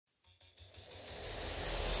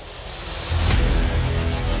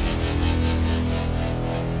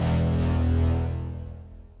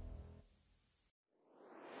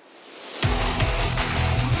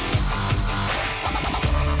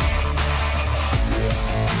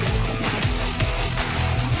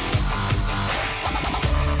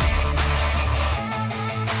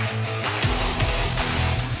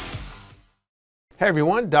Hey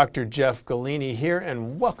everyone, Dr. Jeff Galini here,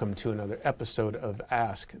 and welcome to another episode of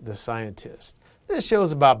Ask the Scientist. This show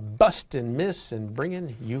is about busting myths and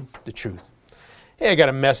bringing you the truth. Hey, I got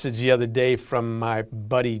a message the other day from my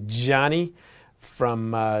buddy Johnny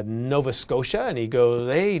from Nova Scotia, and he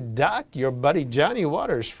goes, "Hey Doc, your buddy Johnny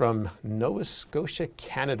Waters from Nova Scotia,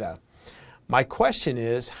 Canada. My question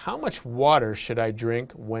is, how much water should I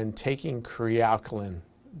drink when taking Kre-Alkalyn,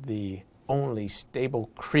 the only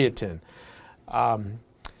stable creatine?"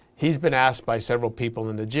 He's been asked by several people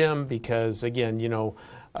in the gym because, again,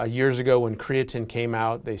 years ago when creatine came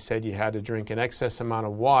out, they said you had to drink an excess amount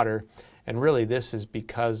of water, and really this is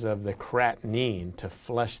because of the creatinine to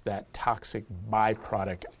flush that toxic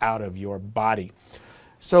byproduct out of your body.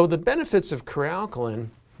 So the benefits of Kre-Alkalyn,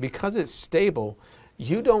 because it's stable,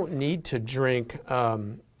 you don't need to drink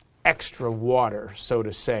extra water, so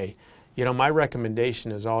to say. My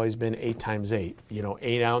recommendation has always been 8 times 8,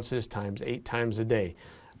 8 ounces times 8 times a day.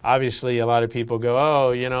 Obviously, a lot of people go,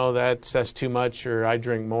 oh, that's too much, or I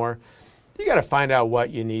drink more. You got to find out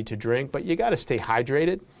what you need to drink, but you got to stay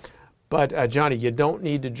hydrated. But Johnny, you don't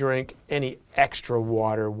need to drink any extra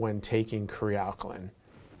water when taking Kre-Alkalyn.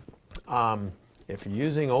 If you're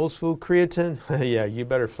using old school creatine, yeah, you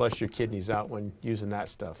better flush your kidneys out when using that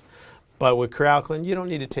stuff. But with Kre-Alkalyn, you don't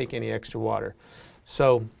need to take any extra water.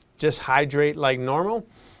 So just hydrate like normal,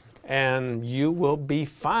 and you will be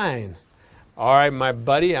fine. All right, my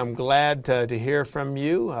buddy, I'm glad to hear from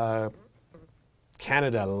you.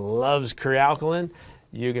 Canada loves Kre-Alkalyn.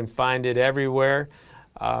 You can find it everywhere.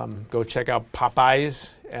 Go check out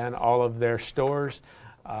Popeyes and all of their stores.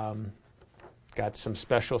 Got some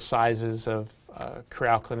special sizes of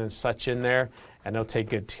Kre-Alkalyn and such in there, and they'll take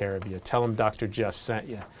good care of you. Tell them Dr. Jeff sent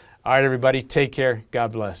you. All right, everybody, take care.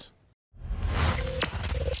 God bless.